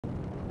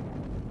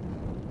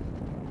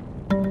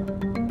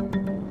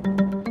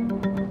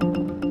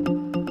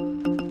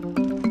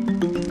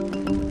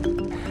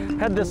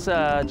Had this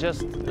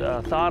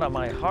thought on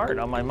my heart,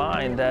 on my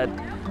mind, that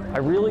I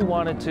really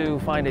wanted to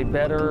find a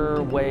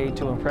better way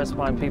to impress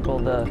upon people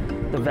the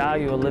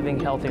value of living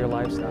healthier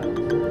lifestyles.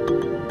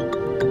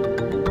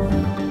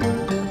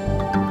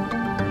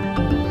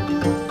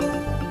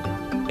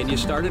 And you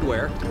started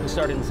where? We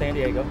started in San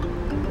Diego.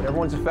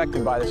 Everyone's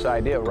affected by this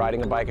idea of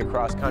riding a bike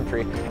across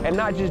country, and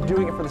not just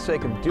doing it for the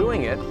sake of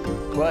doing it,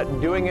 but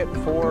doing it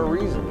for a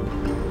reason.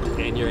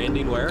 And you're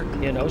ending where?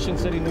 In Ocean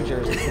City, New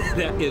Jersey.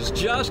 That is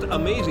just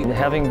amazing.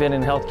 Having been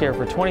in healthcare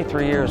for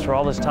 23 years, for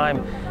all this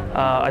time,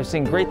 I've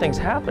seen great things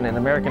happen in the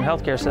American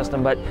healthcare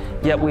system, but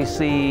yet we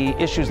see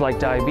issues like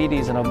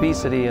diabetes and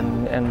obesity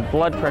and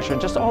blood pressure,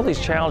 and just all these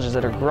challenges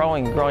that are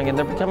growing, and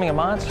they're becoming a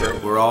monster.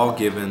 We're all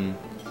given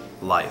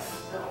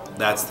life.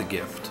 That's the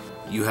gift.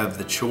 You have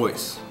the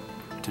choice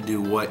to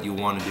do what you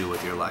want to do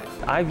with your life.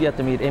 I've yet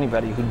to meet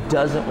anybody who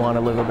doesn't want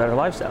to live a better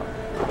lifestyle.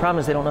 The problem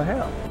is they don't know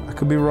how. I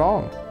could be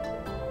wrong.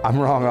 I'm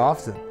wrong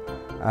often.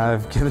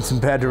 I've given some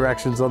bad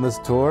directions on this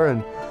tour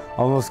and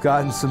almost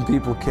gotten some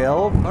people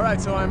killed. All right,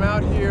 so I'm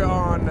out here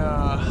on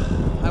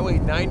Highway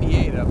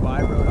 98, a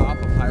by road off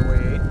of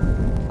Highway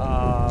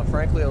 8.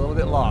 Frankly, a little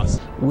bit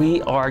lost.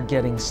 We are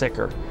getting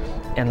sicker,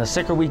 and the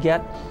sicker we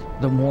get,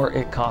 the more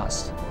it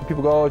costs.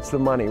 People go, oh, it's the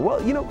money.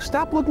 Well, you know,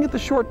 stop looking at the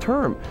short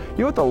term. You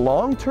know what the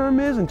long term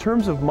is in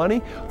terms of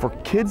money for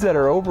kids that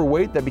are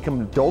overweight, that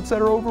become adults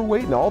that are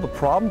overweight, and all the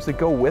problems that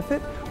go with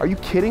it? Are you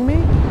kidding me?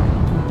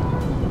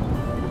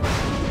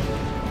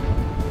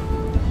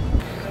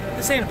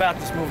 This ain't about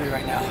this movie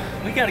right now.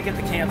 We gotta get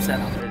the cam set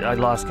up. I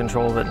lost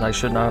control of it, and I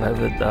should not have.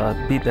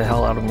 It beat the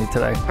hell out of me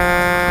today.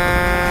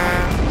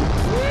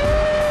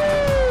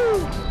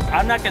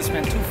 I'm not gonna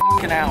spend 2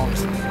 f***ing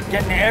hours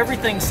getting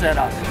everything set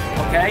up,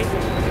 okay?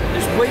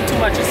 There's way too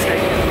much at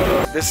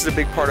stake. This is a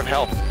big part of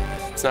health.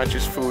 It's not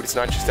just food, it's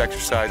not just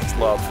exercise, it's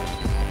love.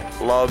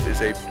 Love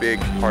is a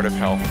big part of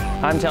health.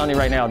 I'm telling you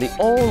right now, the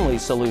only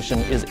solution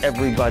is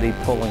everybody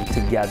pulling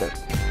together.